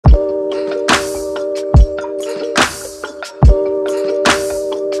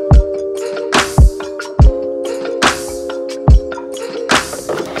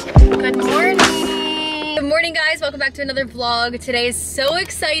to another vlog. Today is so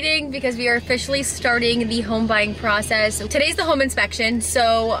exciting because we are officially starting the home buying process. Today's the home inspection,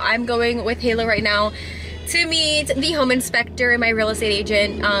 so I'm going with Halo right now to meet the home inspector and my real estate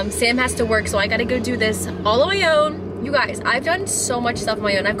agent. Sam has to work, so I gotta go do this all on my own. You guys, I've done so much stuff on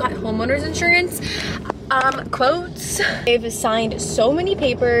my own. I've got homeowners insurance, quotes. I've signed so many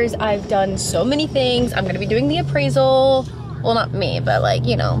papers. I've done so many things. I'm gonna be doing the appraisal. Well, not me, but like,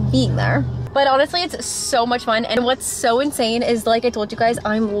 you know, being there. But honestly, it's so much fun. And what's so insane is, like I told you guys,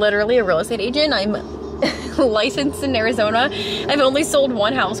 I'm literally a real estate agent. I'm licensed in Arizona. I've only sold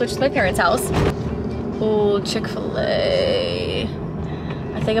one house, which is my parents' house. Oh, Chick-fil-A.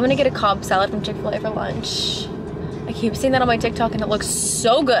 I think I'm gonna get a Cobb salad from Chick-fil-A for lunch. I keep seeing that on my TikTok and it looks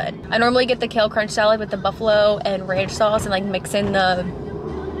so good. I normally get the kale crunch salad with the buffalo and ranch sauce and like mix in the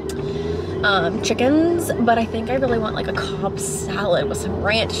chickens, but I think I really want like a Cobb salad with some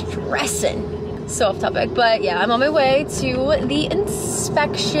ranch dressing. So off topic, but yeah, I'm on my way to the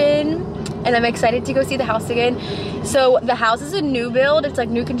inspection and I'm excited to go see the house again. So the house is a new build, it's like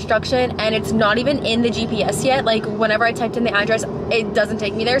new construction, and it's not even in the GPS yet. Like whenever I typed in the address, it doesn't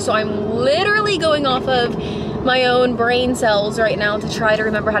take me there. So I'm literally going off of my own brain cells right now to try to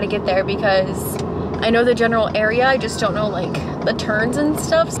remember how to get there, because I know the general area, I just don't know like the turns and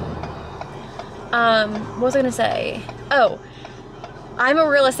stuff. What was I gonna say? Oh, I'm a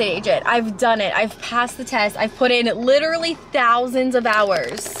real estate agent. I've done it. I've passed the test. I've put in literally thousands of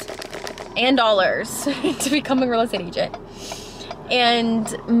hours and dollars to become a real estate agent.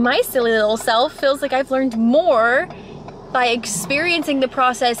 And my silly little self feels like I've learned more by experiencing the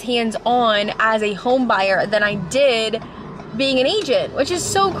process hands-on as a home buyer than I did being an agent, which is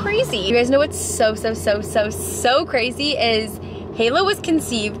so crazy. You guys know what's so crazy is Halo was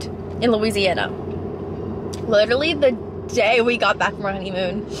conceived in Louisiana. Literally the day we got back from our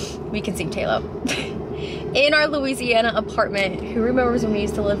honeymoon, we conceived Halo. In our Louisiana apartment. Who remembers when we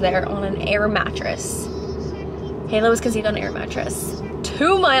used to live there on an air mattress? Halo was conceived on an air mattress.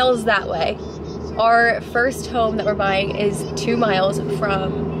 2 miles that way. Our first home that we're buying is 2 miles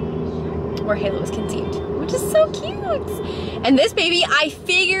from where Halo was conceived, which is so cute. And this baby, I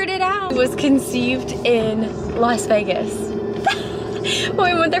figured it out, was conceived in Las Vegas.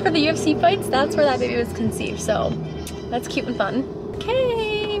 When we went there for the UFC fights, that's where that baby was conceived. So that's cute and fun.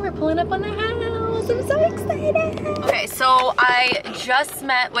 Okay, we're pulling up on the house. I'm so excited. Okay, so I just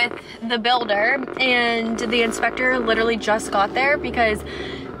met with the builder and the inspector literally just got there, because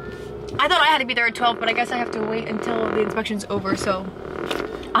I thought I had to be there at 12, but I guess I have to wait until the inspection's over. So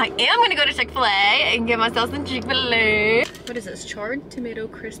I am gonna go to Chick-fil-A and get myself some Chick-fil-A. What is this? Charred tomato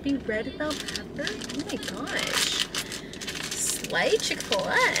crispy red bell pepper? Oh my gosh. Slay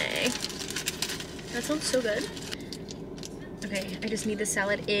Chick-fil-A. That sounds so good. Okay, I just need the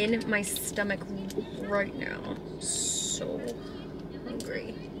salad in my stomach right now. So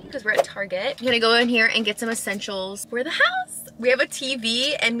hungry. Because we're at Target. I'm gonna go in here and get some essentials for the house. We have a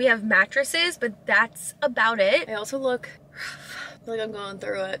TV and we have mattresses, but that's about it. I also look like I'm going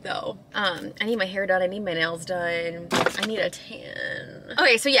through it though. I need my hair done, I need my nails done, I need a tan.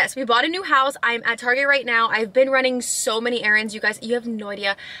 Okay, so yes, we bought a new house. I'm at Target right now. I've been running so many errands, you guys, you have no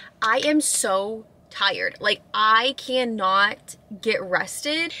idea. I am so tired. Like, I cannot get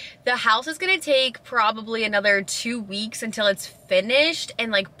rested. The house is gonna take probably another 2 weeks until it's finished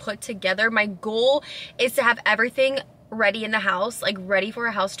and like put together. My goal is to have everything ready in the house, like ready for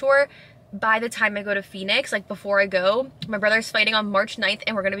a house tour by the time I go to Phoenix, like before I go. My brother's fighting on March 9th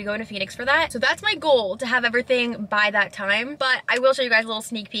and we're gonna be going to Phoenix for that. So that's my goal, to have everything by that time. But I will show you guys a little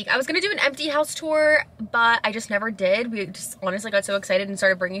sneak peek. I was gonna do an empty house tour, but I just never did. We just honestly got so excited and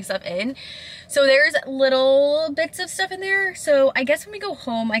started bringing stuff in. So there's little bits of stuff in there. So I guess when we go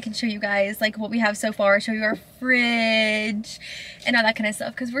home, I can show you guys like what we have so far, show you our fridge and all that kind of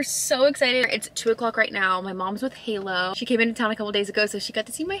stuff, because we're so excited. It's 2 o'clock right now. My mom's with Halo. She came into town a couple days ago, so she got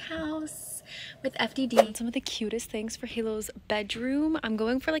to see my house with FDD. Some of the cutest things for Halo's bedroom. I'm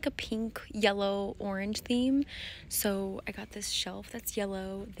going for like a pink, yellow, orange theme. So I got this shelf that's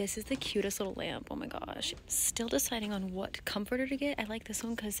yellow. This is the cutest little lamp. Oh my gosh. Still deciding on what comforter to get. I like this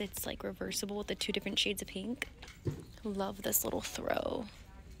one because it's like reversible with the 2 different shades of pink. Love this little throw.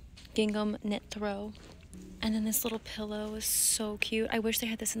 Gingham knit throw. And then this little pillow is so cute. I wish they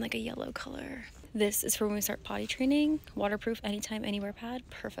had this in like a yellow color. This is for when we start potty training. Waterproof, anytime, anywhere pad.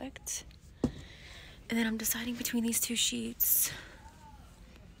 Perfect. And then I'm deciding between these 2 sheets.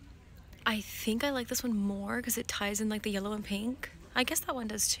 I think I like this one more because it ties in like the yellow and pink. I guess that one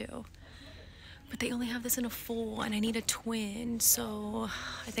does too. But they only have this in a full and I need a twin, so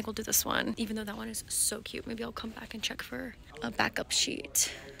I think we'll do this one. Even though that one is so cute. Maybe I'll come back and check for a backup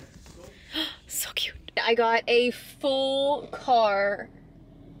sheet. So cute. I got a full car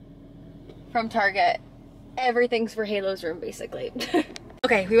from Target. Everything's for Halo's room, basically.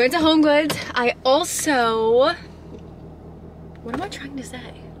 Okay, we went to Home Goods. I also... What am I trying to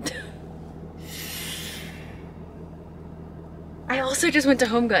say? I also just went to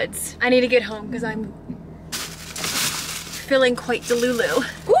Home Goods. I need to get home because I'm feeling quite delulu.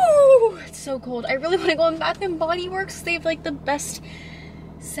 Woo! It's so cold. I really want to go in Bath & Body Works. They have like the best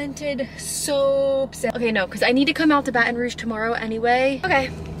scented soaps. Okay, no, because I need to come out to Baton Rouge tomorrow anyway. Okay,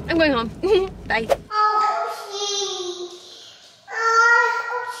 I'm going home. Bye.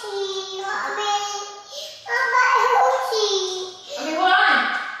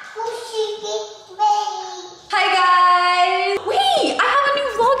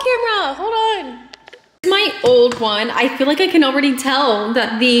 Hold on. My old one, I feel like I can already tell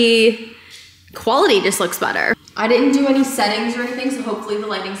that the quality just looks better. I didn't do any settings or anything, so hopefully the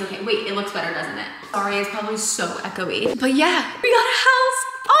lighting's okay. Wait, it looks better, doesn't it? Sorry, it's probably so echoey. But yeah, we got a house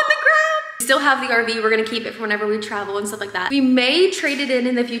on the ground. We still have the RV. We're gonna keep it for whenever we travel and stuff like that. We may trade it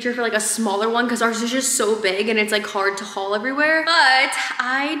in the future for like a smaller one because ours is just so big and it's like hard to haul everywhere. But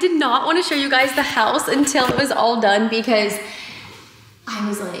I did not want to show you guys the house until it was all done because I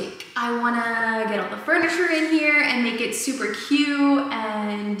was like, I wanna get all the furniture in here and make it super cute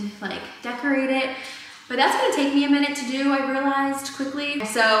and like decorate it. But that's gonna take me a minute to do, I realized quickly.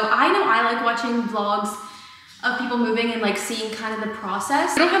 So I know I like watching vlogs of people moving and like seeing kind of the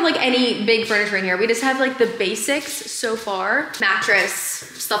process. We don't have like any big furniture in here. We just have like the basics so far. Mattress,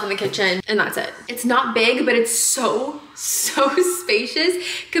 stuff in the kitchen, and that's it. It's not big, but it's so spacious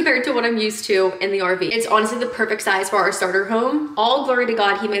compared to what I'm used to in the RV. It's honestly the perfect size for our starter home. All glory to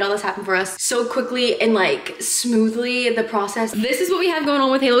God, he made all this happen for us so quickly and like smoothly, the process. This is what we have going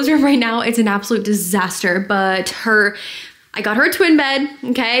on with Halo's room right now. It's an absolute disaster, but I got her a twin bed,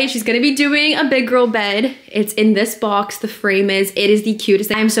 okay? She's gonna be doing a big girl bed. It's in this box, the frame is. It is the cutest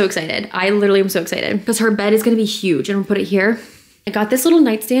thing. I'm so excited. I literally am so excited because her bed is gonna be huge. I'm gonna put it here. I got this little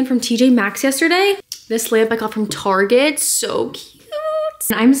nightstand from TJ Maxx yesterday. This lamp I got from Target, so cute.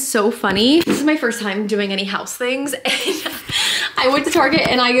 I'm so funny. This is my first time doing any house things. And I went to Target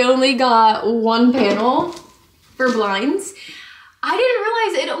and I only got one panel for blinds. I didn't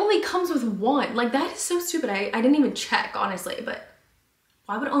realize it only comes with one. Like, that is so stupid. I didn't even check, honestly, but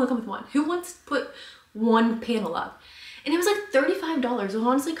why would it only come with one? Who wants to put one panel up? And it was like $35. It was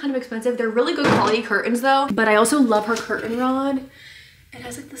honestly kind of expensive. They're really good quality curtains though, but I also love her curtain rod. It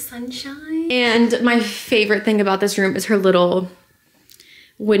has like the sunshine. And my favorite thing about this room is her little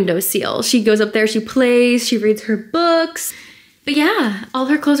window seal. She goes up there, she plays, she reads her books. But yeah, all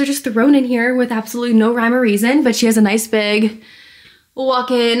her clothes are just thrown in here with absolutely no rhyme or reason, but she has a nice big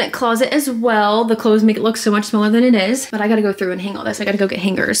walk-in closet as well. The clothes make it look so much smaller than it is, but I gotta go through and hang all this. I gotta go get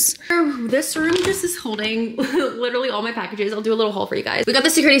hangers. This room just is holding literally all my packages. I'll do a little haul for you guys. We got the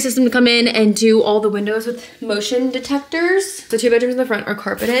security system to come in and do all the windows with motion detectors. The 2 bedrooms in the front are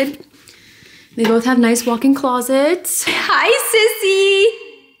carpeted. They both have nice walk-in closets. Hi, sissy.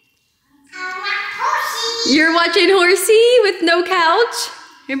 You're watching Horsey with no couch?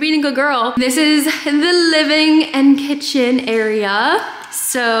 You're being a good girl. This is the living and kitchen area.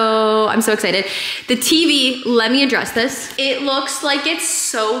 So I'm so excited. The TV, let me address this. It looks like it's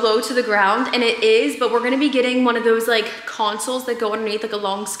so low to the ground, and it is, but we're gonna be getting one of those like consoles that go underneath, like a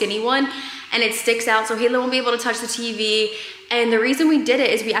long skinny one, and it sticks out so Halo won't be able to touch the TV. And the reason we did it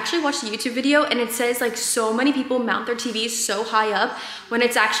is we actually watched a YouTube video and it says like so many people mount their TVs so high up when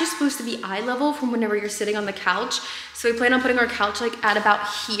it's actually supposed to be eye level from whenever you're sitting on the couch. So we plan on putting our couch like at about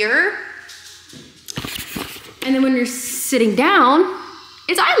here. And then when you're sitting down,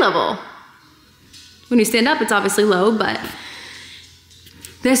 it's eye level. When you stand up, it's obviously low, but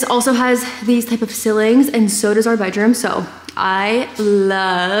this also has these type of ceilings, and so does our bedroom. So I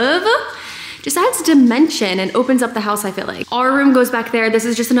love, just adds dimension and opens up the house, I feel like. Our room goes back there. This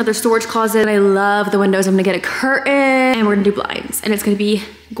is just another storage closet. I love the windows. I'm gonna get a curtain and we're gonna do blinds and it's gonna be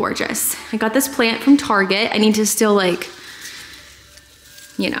gorgeous. I got this plant from Target. I need to still like,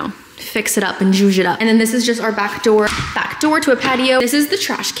 you know, fix it up and zhuzh it up. And then this is just our back door to a patio. This is the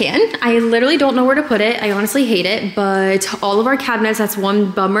trash can. I literally don't know where to put it. I honestly hate it, but all of our cabinets, that's one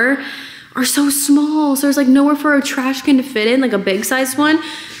bummer, are so small. So there's like nowhere for a trash can to fit in, like a big sized one.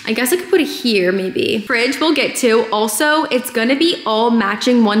 I guess I could put it here maybe. Fridge we'll get to. Also, it's gonna be all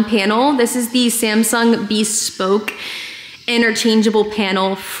matching one panel. This is the Samsung Bespoke interchangeable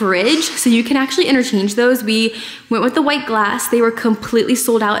panel fridge, so you can actually interchange those. We went with the white glass. They were completely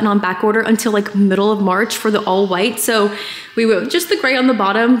sold out and on back order until like middle of March for the all white, so we went with just the gray on the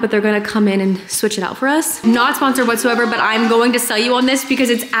bottom, but they're gonna come in and switch it out for us. Not sponsored whatsoever, but I'm going to sell you on this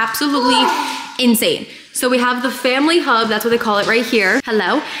because it's absolutely insane. So we have the family hub, that's what they call it right here.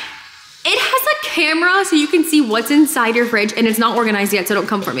 Hello. It has a camera so you can see what's inside your fridge, and it's not organized yet, so don't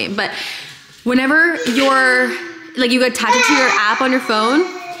come for me. But whenever you're, like, you attach it to your app on your phone,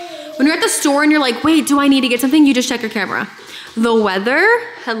 when you're at the store and you're like, wait, do I need to get something? You just check your camera. The weather,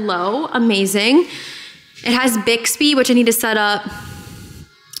 hello, amazing. It has Bixby, which I need to set up,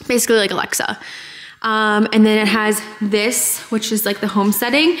 basically like Alexa. And then it has this, which is like the home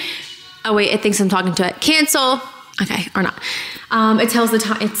setting. Oh wait, it thinks I'm talking to it. Cancel. Okay, or not. It tells the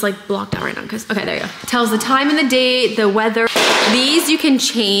time, it's like blocked out right now because, okay, there you go. It tells the time and the date, the weather. These you can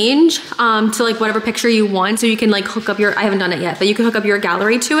change to like whatever picture you want. So you can like hook up your, I haven't done it yet, but you can hook up your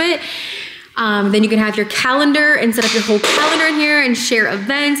gallery to it. Then you can have your calendar and set up your whole calendar in here and share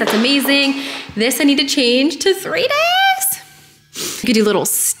events. That's amazing. This I need to change to 3 days. You could do little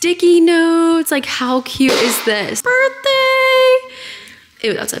sticky notes. Like, how cute is this? Birthday.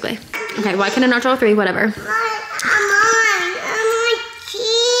 Ew, that's ugly. Okay, why can I not draw 3? Whatever.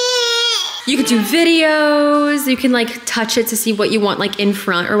 You could do videos. You can like touch it to see what you want like in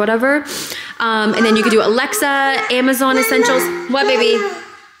front or whatever. And then you could do Alexa, Amazon Essentials. What, baby?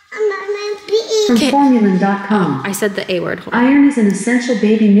 From Formulan.com. I said the A word. Iron is an essential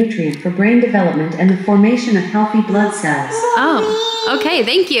baby nutrient for brain development and the formation of healthy blood cells. Oh, okay,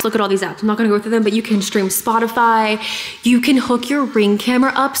 thank you. Look at all these apps. I'm not gonna go through them, but you can stream Spotify. You can hook your Ring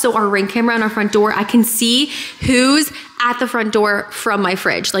camera up. So our Ring camera on our front door, I can see who's at the front door from my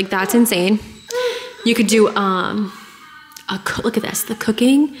fridge. Like, that's insane. You could do, look at this, the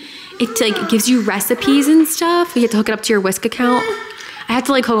cooking. It like gives you recipes and stuff. You have to hook it up to your Whisk account. I have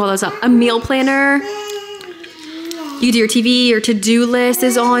to like hook all those up. A meal planner. You do your TV, your to-do list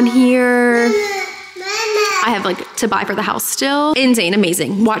is on here. I have like to buy for the house still. Insane,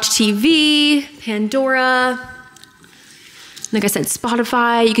 amazing. Watch TV, Pandora. Like I said,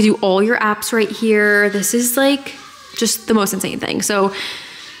 Spotify. You can do all your apps right here. This is like just the most insane thing. So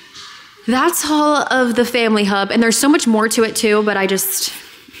that's all of the family hub. And there's so much more to it too, but I just,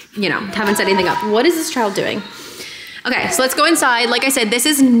 you know, haven't set anything up. What is this child doing? Okay, so let's go inside. Like I said, this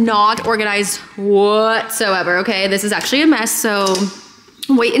is not organized whatsoever, okay? This is actually a mess, so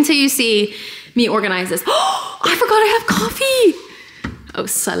wait until you see me organize this. Oh, I forgot I have coffee. Oh,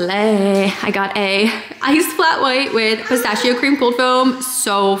 slay. I got a iced flat white with pistachio cream cold foam.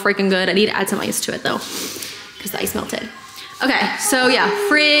 So freaking good. I need to add some ice to it though, because the ice melted. Okay, so yeah,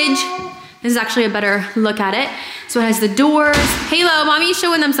 fridge. This is actually a better look at it. So it has the doors. Halo, mommy's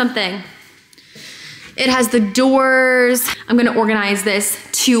showing them something. It has the doors. I'm gonna organize this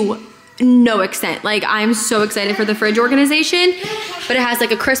to no extent. Like, I'm so excited for the fridge organization, but it has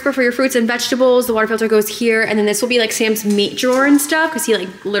like a crisper for your fruits and vegetables. The water filter goes here, and then this will be like Sam's meat drawer and stuff, because he like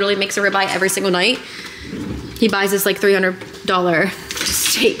literally makes a ribeye every single night. He buys this like $300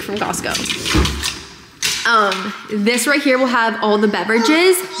 steak from Costco. This right here will have all the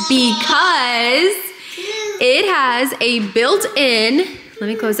beverages because it has a built-in, let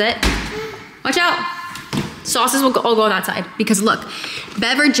me close it. Watch out. Sauces will all go on that side because look,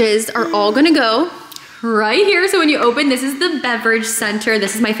 beverages are all gonna go right here. So when you open, this is the beverage center.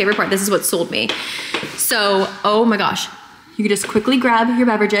 This is my favorite part. This is what sold me. So, oh my gosh. You can just quickly grab your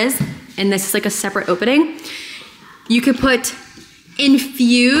beverages, and this is like a separate opening. You could put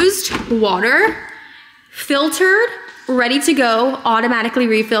infused water, filtered, ready to go, automatically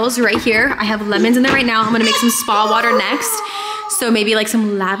refills right here. I have lemons in there right now. I'm gonna make some spa water next. So maybe like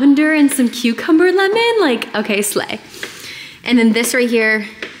some lavender and some cucumber lemon, like, okay, slay. And then this right here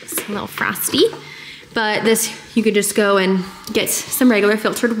is a little frosty, but this, you could just go and get some regular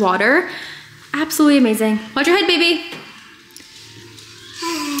filtered water. Absolutely amazing. Watch your head, baby.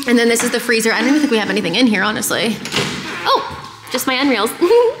 And then this is the freezer. I don't even think we have anything in here, honestly. Oh, just my Unreals.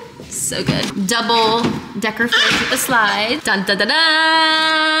 So good. Double decker fridge with the slide. Dun dun dun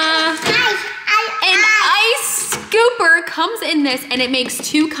dun. An ice scooper comes in this, and it makes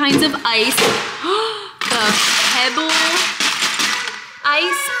 2 kinds of ice. The pebble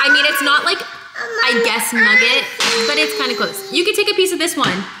ice. I mean, it's not like, I guess, nugget, but it's kind of close. You can take a piece of this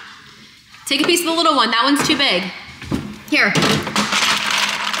one. Take a piece of the little one. That one's too big. Here.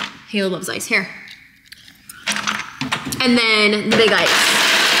 Halo loves ice. Here. And then the big ice.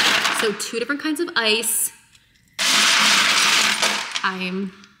 So 2 different kinds of ice.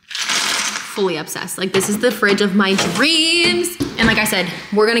 I'm fully obsessed. Like, this is the fridge of my dreams. And like I said,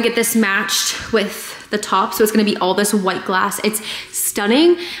 we're gonna get this matched with the top, so it's gonna be all this white glass. It's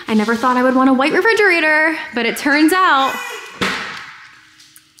stunning. I never thought I would want a white refrigerator, but it turns out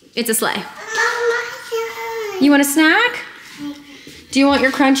it's a sleigh. You want a snack? Do you want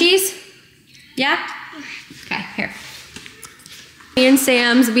your crunchies? Yeah? Okay, here. Me and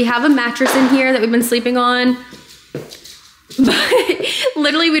Sam's, we have a mattress in here that we've been sleeping on. But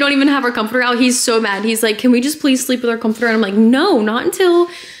literally we don't even have our comforter out. He's so mad. He's like, can we just please sleep with our comforter? And I'm like, no, not until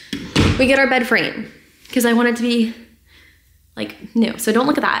we get our bed frame. Because I want it to be like new. So don't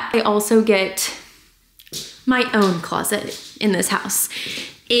look at that. I also get my own closet in this house.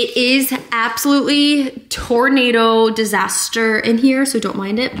 It is absolutely tornado disaster in here, so don't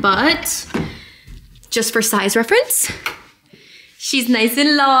mind it. But just for size reference, she's nice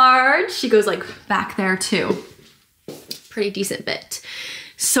and large. She goes like back there too. Pretty decent bit.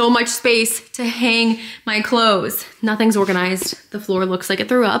 So much space to hang my clothes. Nothing's organized. The floor looks like it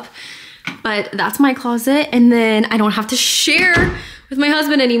threw up, but that's my closet. And then I don't have to share with my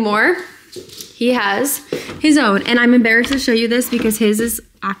husband anymore. He has his own, and I'm embarrassed to show you this because his is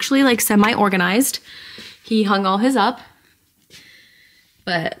actually like semi-organized. He hung all his up.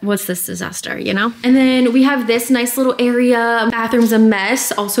 But what's this disaster, you know? And then we have this nice little area. Bathroom's a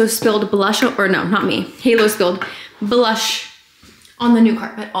mess. Also spilled blush, or no, not me. Halo spilled blush on the new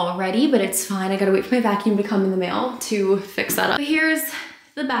carpet already, but it's fine. I gotta wait for my vacuum to come in the mail to fix that up. Here's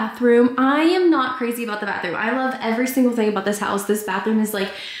the bathroom. I am not crazy about the bathroom. I love every single thing about this house. This bathroom is like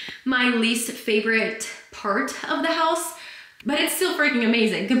my least favorite part of the house, but it's still freaking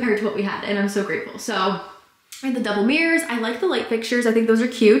amazing compared to what we had, and I'm so grateful. So I have the double mirrors. I like the light fixtures. I think those are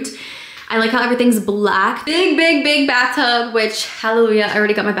cute. I like how everything's black. Big, big, big bathtub, which, hallelujah, I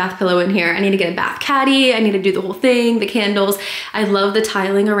already got my bath pillow in here. I need to get a bath caddy. I need to do the whole thing, the candles. I love the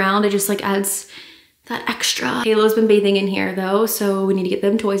tiling around. It just like adds that extra. Halo's been bathing in here though, so we need to get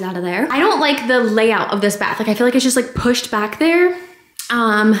them toys out of there. I don't like the layout of this bath. Like I feel like it's just like pushed back there.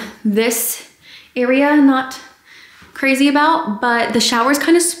 This area, not crazy about, but the shower's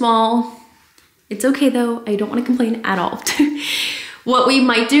kind of small. It's okay though, I don't wanna complain at all. What we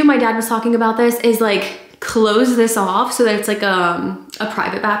might do, my dad was talking about this, is like close this off so that it's like a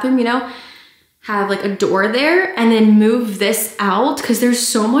private bathroom, you know? Have like a door there and then move this out because there's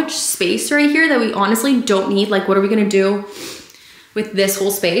so much space right here that we honestly don't need. Like what are we gonna do with this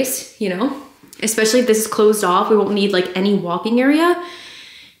whole space, you know? Especially if this is closed off, we won't need like any walking area.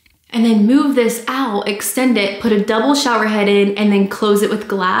 And then move this out, extend it, put a double shower head in, and then close it with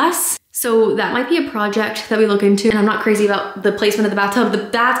glass. So that might be a project that we look into. And I'm not crazy about the placement of the bathtub,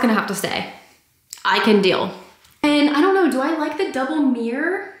 but that's gonna have to stay. I can deal. And I don't know, do I like the double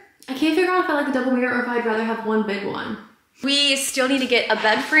mirror? I can't figure out if I like the double mirror or if I'd rather have one big one. We still need to get a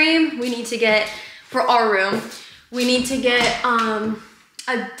bed frame. We need to get, for our room, we need to get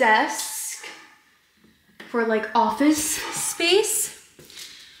a desk for like office space.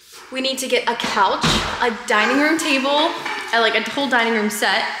 We need to get a couch, a dining room table, like a whole dining room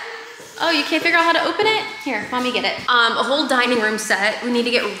set. Oh, you can't figure out how to open it? Here, let me get it. A whole dining room set. We need to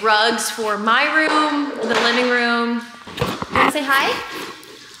get rugs for my room, the living room. You wanna say hi?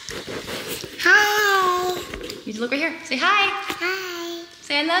 Hi. You look right here. Say hi. Hi.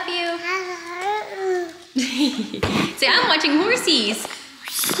 Say I love you. Hello. Say I'm watching horsies.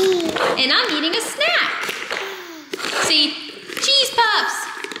 And I'm eating a snack. Say cheese puffs.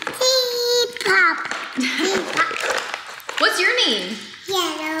 Teapot. What's your name?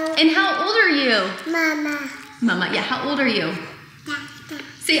 Yellow. And how old are you? Mama. Mama, yeah, how old are you? Doctor.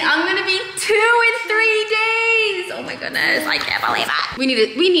 See, I'm gonna be 2 in 3 days. Oh my goodness, I can't believe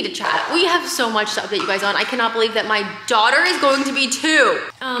it. We need to chat. We have so much to update you guys on. I cannot believe that my daughter is going to be 2.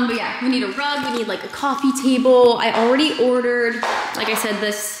 But yeah, we need a rug, we need like a coffee table. I already ordered, like I said,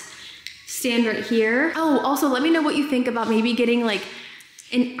 this stand right here. Oh, also let me know what you think about maybe getting like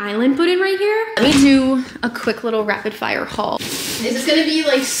an island put in right here. Let me do a quick little rapid fire haul. This is gonna be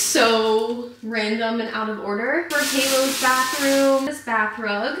like so random and out of order. For Halo's bathroom, this bath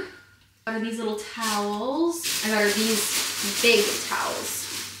rug. I got her these little towels. I got her these big towels.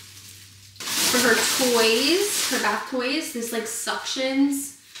 For her toys, her bath toys, this like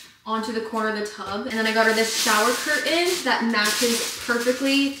suctions onto the corner of the tub. And then I got her this shower curtain that matches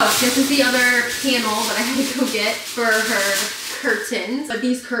perfectly. Oh, this is the other panel that I had to go get for her curtains. But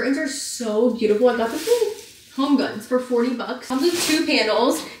these curtains are so beautiful. I got them from Home Goods for 40 bucks. Comes with 2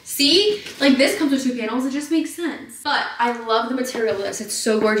 panels. See, like this comes with 2 panels. It just makes sense. But I love the material of this. It's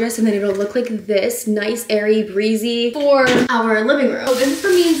so gorgeous. And then it'll look like this, nice, airy, breezy for our living room. Oh, this is for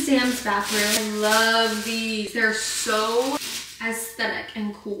me and Sam's bathroom. I love these. They're so aesthetic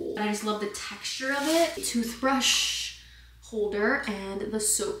and cool. I just love the texture of it. Toothbrush holder and the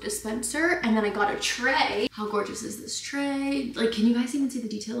soap dispenser, and then I got a tray. How gorgeous is this tray? Like, can you guys even see the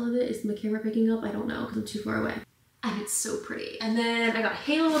detail of it? Is my camera picking up? I don't know because I'm too far away. And it's so pretty. And then I got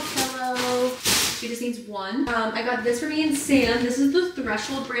Halo a pillow. He just needs one. I got this for me and Sam. This is the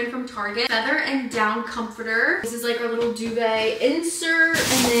Threshold brand from Target. Feather and down comforter. This is like our little duvet insert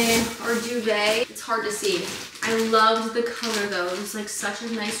and then our duvet. It's hard to see. I loved the color though. It's like such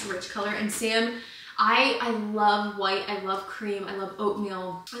a nice rich color. And Sam, I love white, I love cream, I love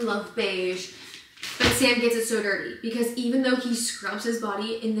oatmeal, I love beige. But Sam gets it so dirty because even though he scrubs his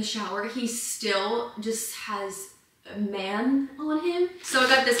body in the shower, he still just has a man on him. So I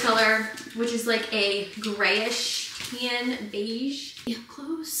got this color, which is like a grayish tan beige. Get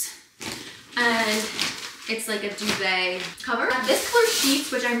close. And it's like a duvet cover. This color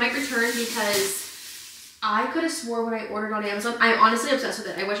sheets, which I might return because I could have swore when I ordered on Amazon, I'm honestly obsessed with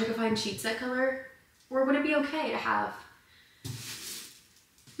it. I wish I could find sheets that color. Or would it be okay to have?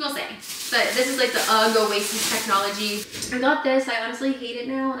 We'll see. But this is like the UGG Oasis technology. I got this. I honestly hate it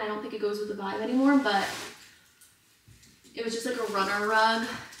now, and I don't think it goes with the vibe anymore, but it was just like a runner rug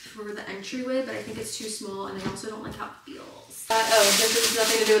for the entryway, but I think it's too small, and I also don't like how it feels. Oh, this has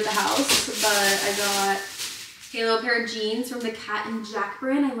nothing to do with the house, but I got Halo pair of jeans from the Cat and Jack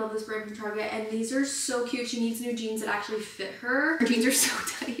brand. I love this brand from Target, and these are so cute. She needs new jeans that actually fit her. Her jeans are so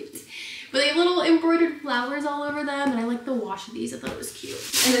tight. But they have little embroidered flowers all over them, and I like the wash of these. I thought it was cute.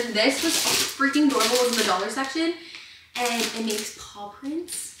 And then this was freaking adorable. It was in the dollar section, and it makes paw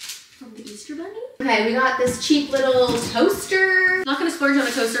prints from the Easter Bunny. Okay, we got this cheap little toaster. I'm not gonna splurge on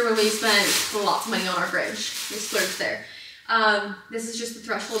a toaster when we spent lots of money on our fridge. We splurged there. This is just the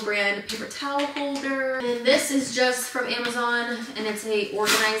Threshold brand paper towel holder. And this is just from Amazon, and it's a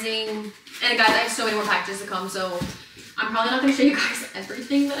organizing, and guys, I have so many more packages to come, so I'm probably not going to show you guys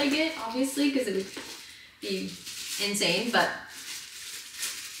everything that I get, obviously, because it would be insane, but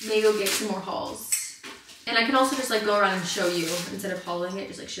maybe we'll get some more hauls. And I can also just like go around and show you, instead of hauling it,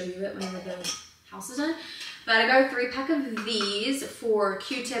 just like show you it whenever the house is done. But I got a 3-pack of these for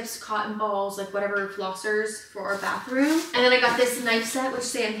Q-tips, cotton balls, like whatever flossers for our bathroom. And then I got this knife set, which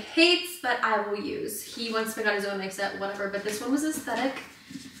Sam hates, but I will use. He once got his own knife set, whatever, but this one was aesthetic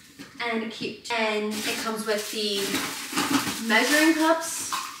and cute. And it comes with the measuring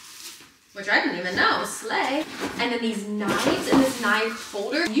cups, which I didn't even know, slay. And then these knives and this knife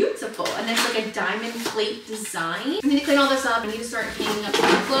holder, beautiful. And it's like a diamond plate design. I need to clean all this up. I need to start hanging up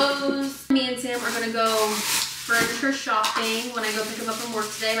my clothes. Me and Sam are gonna go furniture shopping when I go pick him up from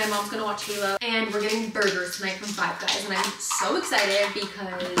work today. My mom's gonna watch Halo. And we're getting burgers tonight from Five Guys. And I'm so excited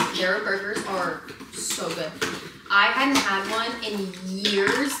because their burgers are so good. I hadn't had one in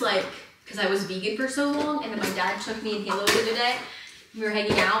years, like, because I was vegan for so long. And then my dad took me and Halo the other day. We were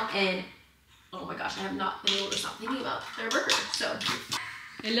hanging out and oh my gosh, I have not been able to stop thinking about their burger. So,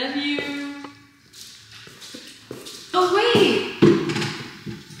 I love you. Oh wait,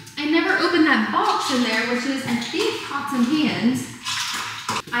 I never opened that box in there, which is, I think, pots and pans.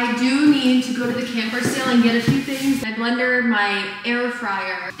 I do need to go to the camper sale and get a few things. My blender, my air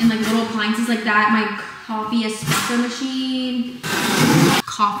fryer, and like little appliances like that. My coffee espresso machine,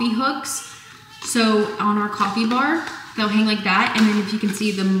 coffee hooks. So on our coffee bar, they'll hang like that, and then if you can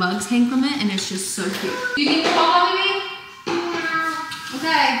see, the mugs hang from it, and it's just so cute. Do you need to call on me? No.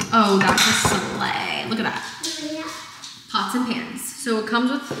 Okay. Oh, that's a sleigh. Look at that. Pots and pans. So it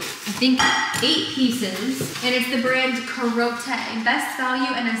comes with, I think, 8 pieces, and it's the brand Karissa. Best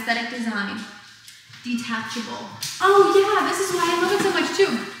value and aesthetic design. Detachable. Oh yeah, this is why I love it so much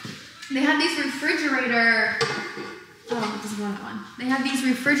too. They have these refrigerator. Oh, this is one on. They have these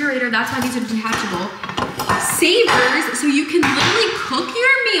refrigerator. That's why these are detachable. Savers, so you can literally cook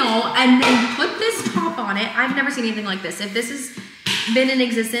your meal and then put this top on it. I've never seen anything like this. If this has been in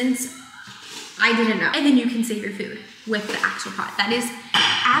existence, I didn't know. And then you can save your food with the actual pot. That is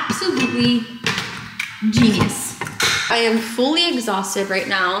absolutely genius. I am fully exhausted right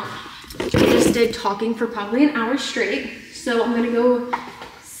now. I just did talking for probably an hour straight. So I'm gonna go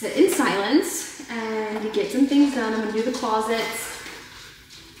sit in silence and get some things done. I'm gonna do the closets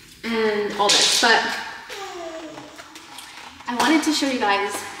and all this, but I wanted to show you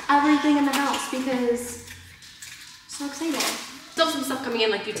guys everything in the house because I'm so excited. Still some stuff coming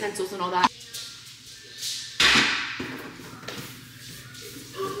in, like utensils and all that.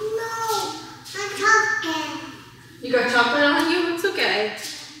 No, I'm talking. You got chocolate on you? It's okay.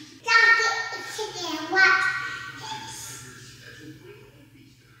 Chocolate is there. What?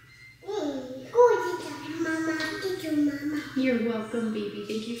 Mama. You're welcome, baby.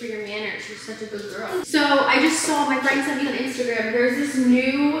 Thank you for your manners. You're such a good girl. So I just saw, my friend sent me on Instagram, there's this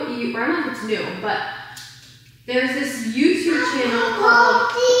new, or I don't know if it's new, but there's this YouTube channel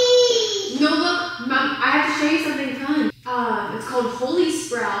called, no look, Mom, I have to show you something fun. It's called Holy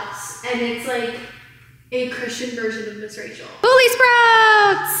Sprouts, and it's like a Christian version of Miss Rachel. Holy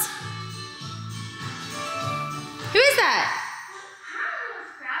Sprouts!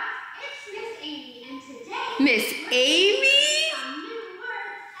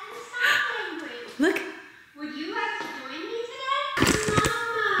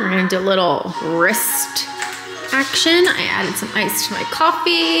 We're gonna do a little wrist action. I added some ice to my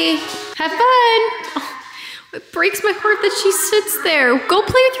coffee. Have fun. Oh, it breaks my heart that she sits there. Go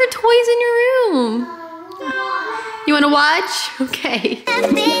play with your toys in your room. You wanna watch? Okay.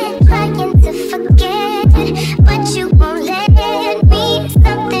 I've been trying to forget, but you won't let me.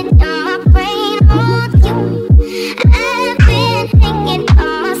 Something in my brain on you. I've been hanging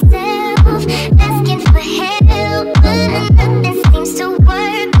on myself, asking for help, but nothing seems to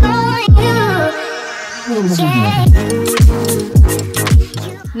work on you. Yeah.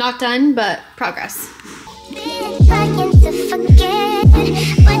 Not done, but progress. Been trying to forget,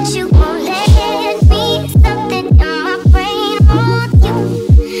 but you won't let me. Something in my brain on you.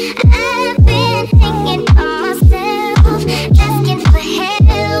 I've been hanging on myself, asking for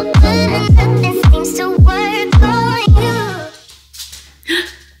help, but nothing seems to work on you.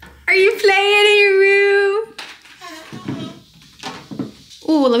 Are you playing in your room?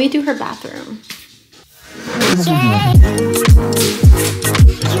 Ooh, let me do her bathroom. Yeah.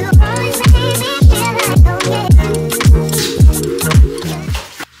 You always make me feel like, oh yeah.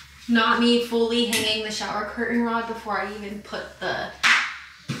 Not me fully hanging the shower curtain rod before I even put the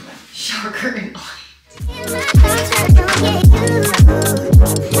shower curtain on.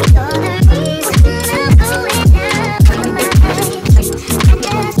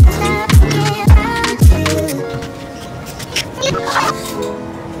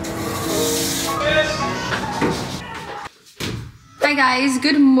 Hi guys,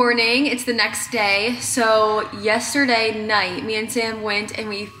 good morning. It's the next day. So yesterday night, me and Sam went and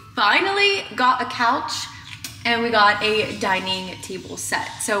we finally got a couch and we got a dining table set.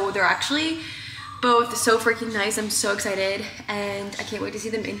 So they're actually both so freaking nice. I'm so excited and I can't wait to see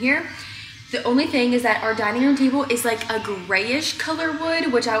them in here. The only thing is that our dining room table is like a grayish color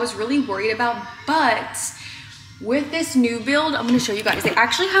wood, which I was really worried about, but with this new build, I'm gonna show you guys. They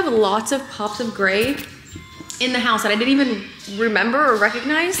actually have lots of pops of gray in the house that I didn't even remember or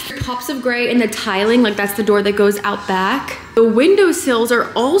recognize. Pops of gray in the tiling, like that's the door that goes out back. The windowsills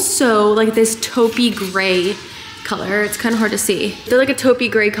are also like this taupey gray color. It's kind of hard to see. They're like a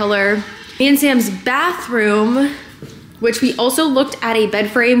taupey gray color. Me and Sam's bathroom, which we also looked at a bed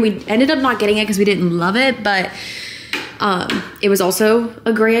frame. We ended up not getting it because we didn't love it, but it was also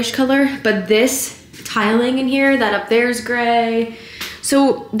a grayish color. But this tiling in here, that up there is gray.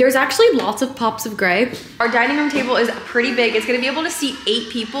 So there's actually lots of pops of gray. Our dining room table is pretty big. It's gonna be able to seat 8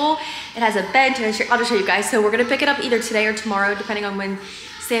 people. It has a bed, I'll just show you guys. So we're gonna pick it up either today or tomorrow, depending on when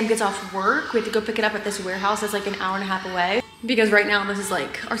Sam gets off work. We have to go pick it up at this warehouse that's like an hour and a half away. Because right now this is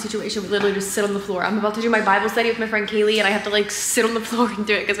like our situation. We literally just sit on the floor. I'm about to do my Bible study with my friend Kaylee and I have to like sit on the floor and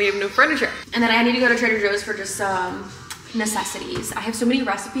do it because we have no furniture. And then I need to go to Trader Joe's for just necessities. I have so many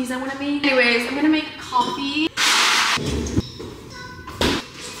recipes I wanna make. Anyways, I'm gonna make coffee.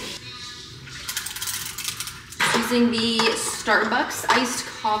 Using the Starbucks iced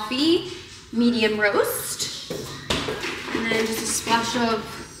coffee, medium roast, and then just a splash of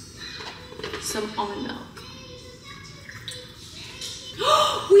some almond milk.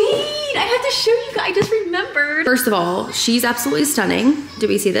 Wait, I have to show you guys, I just remembered. First of all, she's absolutely stunning. Do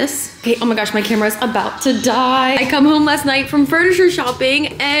we see this? Okay, oh my gosh, my camera's about to die. I come home last night from furniture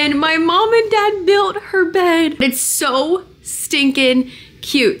shopping and my mom and dad built her bed. It's so stinking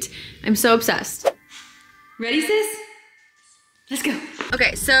cute. I'm so obsessed. Ready, sis? Let's go.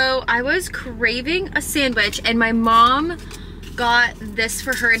 Okay, so I was craving a sandwich and my mom got this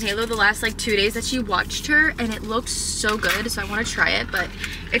for her and Halo the last like 2 days that she watched her and it looks so good, so I want to try it. But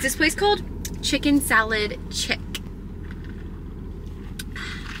it's this place called Chicken Salad Chick.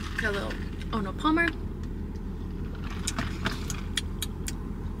 Got a little, oh no, Palmer.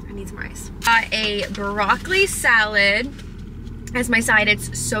 I need some rice. Got a broccoli salad as my side.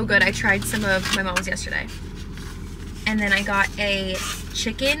 It's so good. I tried some of my mom's yesterday. And then I got a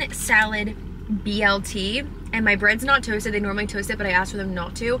chicken salad BLT, and my bread's not toasted. They normally toast it, but I asked for them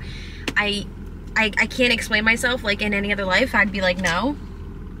not to. I can't explain myself like in any other life. I'd be like, no,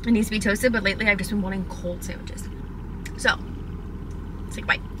 it needs to be toasted, but lately I've just been wanting cold sandwiches. So, let's take a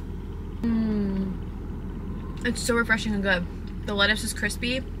bite. It's so refreshing and good. The lettuce is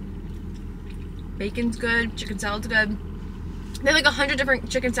crispy. Bacon's good, chicken salad's good. They have like 100 different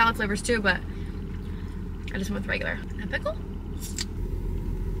chicken salad flavors too, but I just went with regular. A pickle?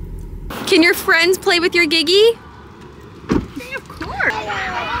 Can your friends play with your Giggy? Yeah, of course.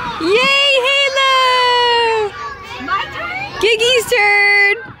 Yay, Halo! My turn? Giggy's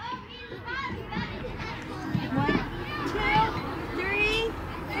turn! 1, 2, 3,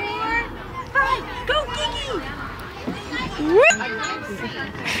 4, 5. Go, Giggy!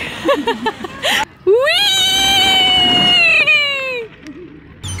 Whee!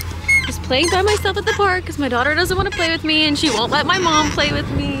 playing by myself at the park because my daughter doesn't want to play with me and she won't let my mom play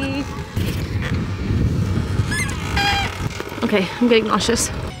with me. Okay, I'm getting nauseous.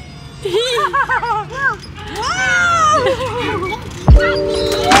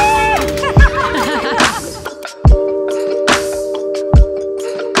 Wow!